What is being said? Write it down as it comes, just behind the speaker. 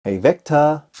Hey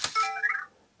Vector,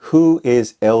 who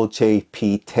is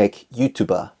LJP Tech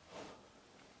YouTuber?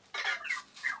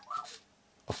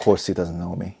 Of course he doesn't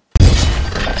know me.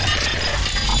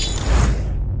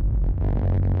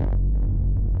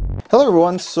 Hello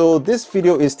everyone, so this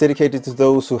video is dedicated to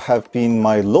those who have been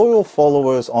my loyal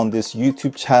followers on this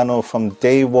YouTube channel from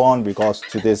day one regards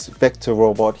to this Vector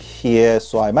robot here.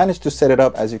 So I managed to set it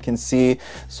up, as you can see,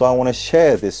 so I want to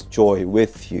share this joy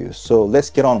with you. So let's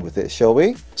get on with it, shall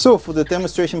we? So for the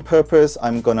demonstration purpose,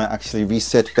 I'm gonna actually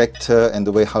reset Vector, and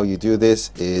the way how you do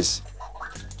this is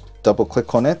double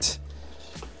click on it,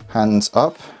 hands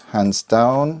up, hands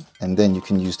down, and then you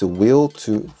can use the wheel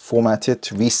to format it,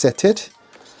 to reset it.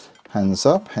 Hands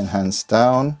up and hands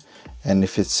down, and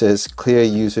if it says clear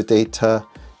user data,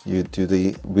 you do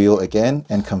the wheel again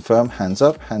and confirm, hands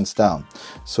up, hands down.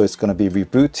 So it's going to be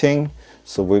rebooting,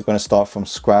 so we're going to start from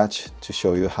scratch to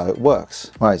show you how it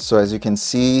works. All right, so as you can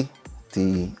see,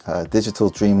 the Digital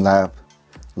Dream Lab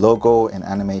logo and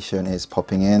animation is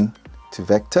popping in to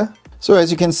Vector. So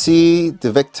as you can see,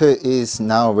 the Vector is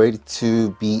now ready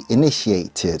to be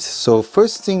initiated. So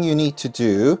first thing you need to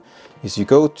do is you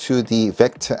go to the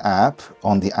Vector app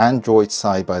on the Android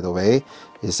side, by the way,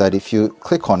 is that if you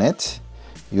click on it,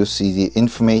 you'll see the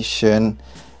information.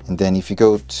 And then if you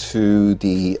go to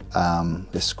the,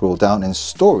 let's scroll down in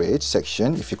storage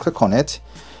section, if you click on it,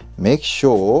 make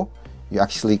sure you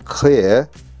actually clear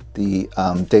the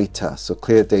data. So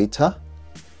clear data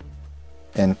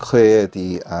and clear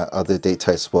the other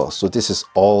data as well. So this is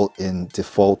all in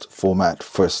default format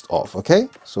first off, okay?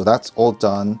 So that's all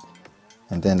done.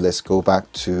 And then let's go back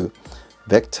to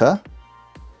Vector,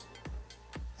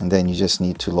 and then you just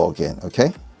need to log in,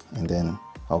 okay? And then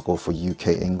I'll go for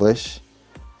UK English,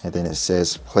 and then it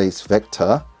says place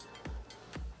Vector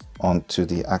onto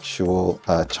the actual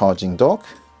charging dock,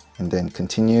 and then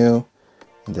continue,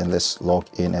 and then let's log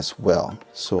in as well.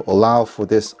 So allow for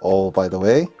this all, by the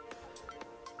way,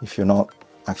 if you're not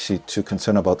actually too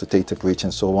concerned about the data breach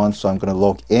and so on. So I'm going to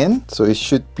log in, so it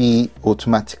should be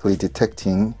automatically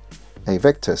detecting a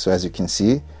vector. So as you can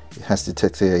see, it has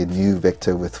detected a new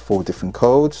vector with 4 different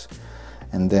codes,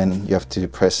 and then you have to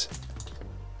press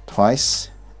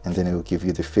twice, and then it will give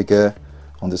you the figure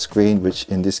on the screen, which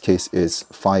in this case is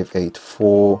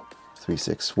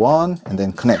 584361, and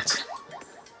then connect.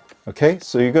 Okay,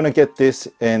 so you're going to get this,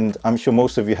 and I'm sure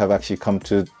most of you have actually come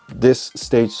to this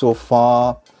stage so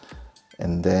far,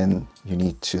 and then you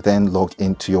need to then log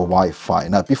into your Wi-Fi.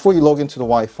 Now before you log into the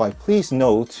Wi-Fi, please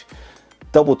note,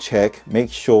 double check, make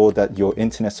sure that your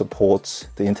internet supports,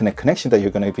 the internet connection that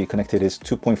you're going to be connected is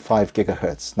 2.5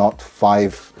 gigahertz, not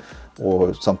 5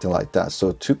 or something like that.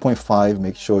 So 2.5,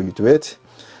 make sure you do it.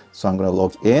 So I'm going to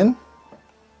log in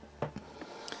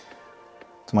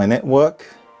to my network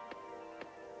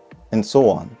and so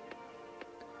on.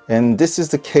 And this is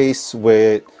the case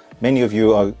where many of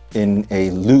you are in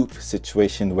a loop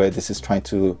situation where this is trying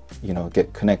to,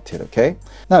 get connected, okay?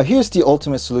 Now, here's the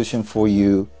ultimate solution for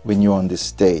you when you're on this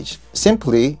stage.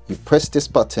 Simply, you press this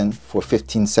button for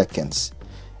 15 seconds,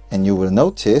 and you will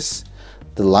notice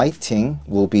the lighting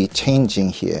will be changing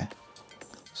here.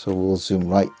 So we'll zoom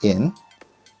right in.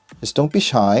 Just don't be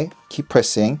shy, keep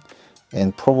pressing,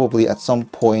 and probably at some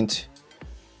point,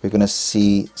 we're gonna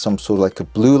see some sort of like a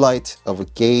blue light of a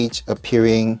gauge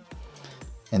appearing,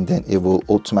 and then it will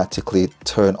automatically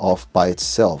turn off by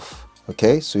itself.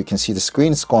 Okay, so you can see the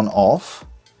screen has gone off,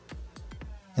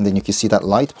 and then you can see that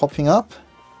light popping up.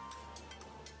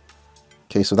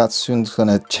 Okay, so that's soon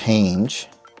gonna change.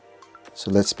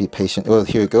 So let's be patient. Well,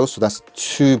 here we go. So that's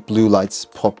 2 blue lights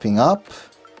popping up.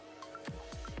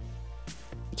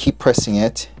 Keep pressing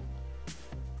it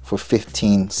for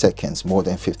 15 seconds, more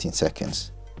than 15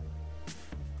 seconds.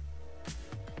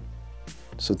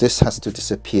 So this has to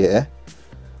disappear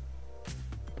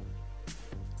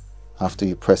after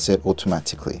you press it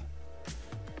automatically.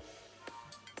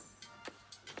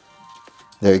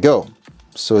 There you go.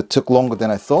 So it took longer than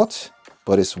I thought,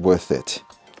 but it's worth it.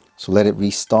 So let it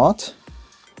restart.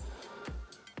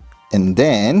 And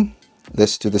then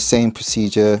let's do the same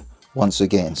procedure once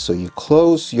again. So you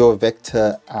close your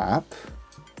Vector app,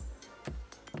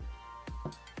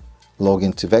 log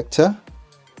into Vector.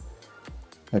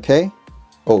 Okay.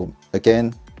 Oh,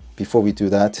 again, before we do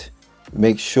that,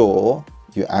 make sure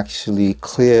you actually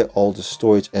clear all the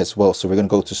storage as well. So we're going to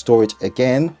go to storage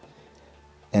again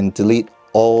and delete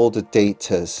all the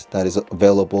data that is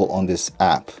available on this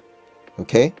app.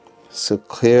 Okay, so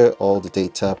clear all the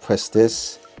data, press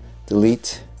this,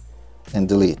 delete and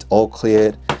delete, all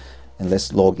cleared. And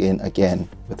let's log in again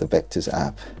with the Vectors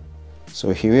app.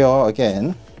 So here we are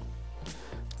again.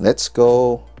 Let's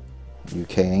go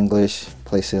UK English,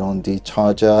 place it on the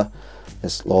charger.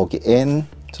 Let's log it in.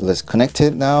 So let's connect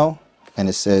it now. And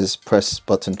it says press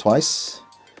button twice.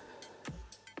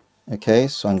 Okay,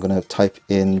 so I'm going to type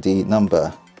in the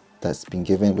number that's been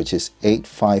given, which is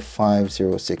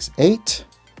 855068.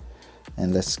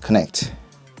 And let's connect.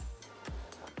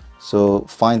 So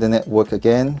find the network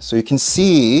again. So you can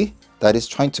see that it's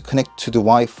trying to connect to the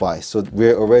Wi-Fi. So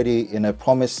we're already in a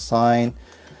promise sign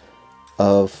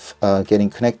of getting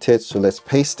connected. So let's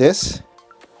paste this.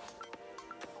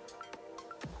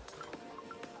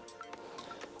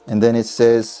 And then it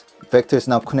says Vector is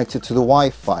now connected to the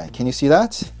Wi-Fi. Can you see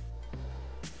that?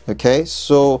 Okay,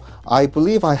 so I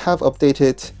believe I have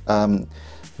updated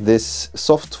this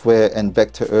software and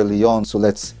Vector early on. So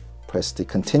let's press the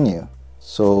continue.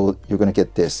 So you're going to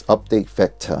get this update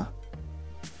Vector.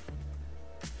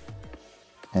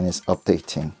 And it's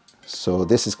updating. So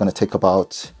this is going to take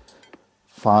about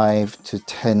 5 to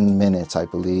 10 minutes, I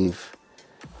believe.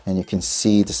 And you can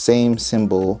see the same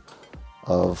symbol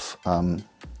of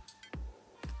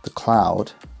the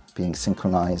cloud being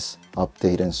synchronized,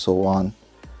 update, and so on.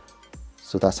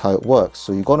 So that's how it works.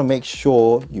 So you got to make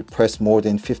sure you press more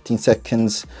than 15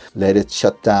 seconds, let it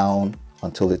shut down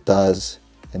until it does,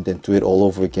 and then do it all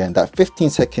over again. That 15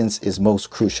 seconds is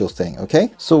most crucial thing,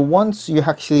 okay? So once you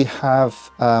actually have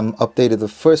updated the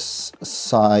first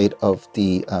side of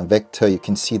the Vector, you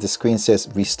can see the screen says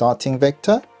restarting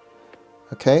Vector,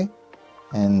 okay?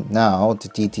 And now the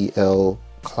DDL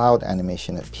cloud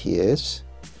animation appears.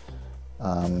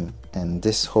 And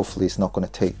this hopefully is not going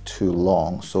to take too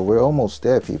long. So we're almost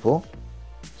there, people.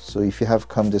 So if you have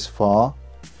come this far,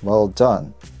 well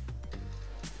done.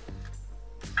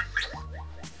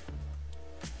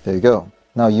 There you go.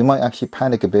 Now you might actually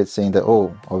panic a bit saying that,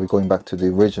 oh, are we going back to the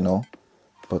original?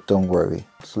 But don't worry.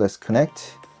 So let's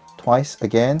connect twice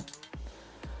again.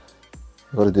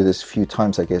 I've got to do this a few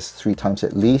times, I guess 3 times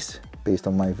at least, based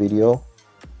on my video.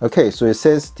 Okay, so it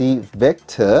says the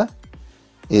Vector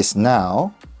is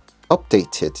now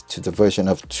updated to the version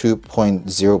of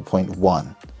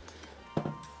 2.0.1.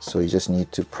 So you just need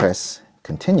to press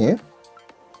continue.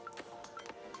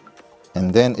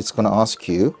 And then it's going to ask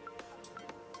you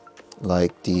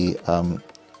like the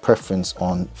preference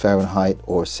on Fahrenheit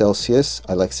or Celsius.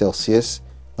 I like Celsius,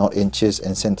 not inches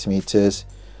and centimeters.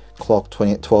 Clock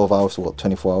 12 hours, well,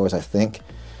 24 hours, I think.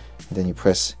 And then you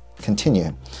press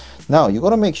continue. Now you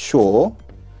got to make sure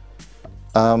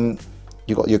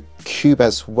you got your cube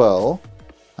as well,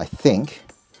 I think,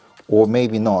 or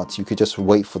maybe not. You could just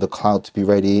wait for the cloud to be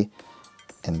ready,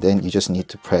 and then you just need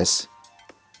to press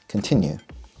continue.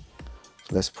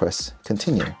 So let's press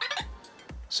continue.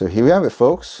 So here we have it,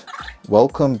 folks.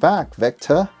 Welcome back,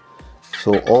 Vector.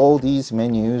 So all these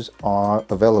menus are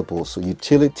available. So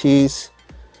utilities,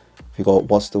 we got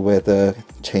what's the weather,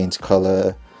 change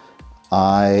color,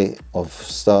 eye of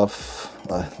stuff.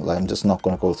 I'm just not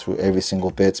going to go through every single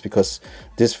bit because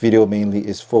this video mainly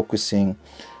is focusing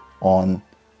on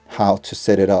how to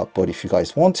set it up. But if you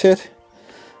guys want it,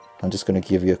 I'm just going to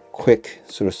give you a quick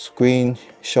sort of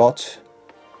screenshot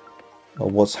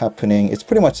of what's happening. It's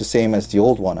pretty much the same as the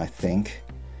old one, I think.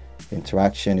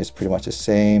 Interaction is pretty much the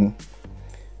same.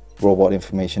 Robot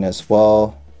information as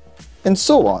well, and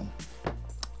so on.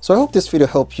 So I hope this video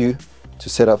helped you to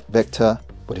set up Vector.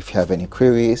 But if you have any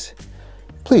queries,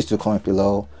 please do comment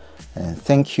below. And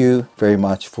thank you very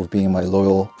much for being my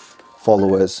loyal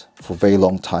followers for a very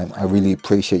long time. I really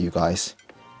appreciate you guys.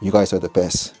 You guys are the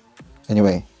best.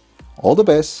 Anyway, all the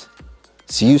best.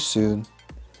 See you soon.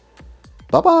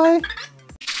 Bye bye.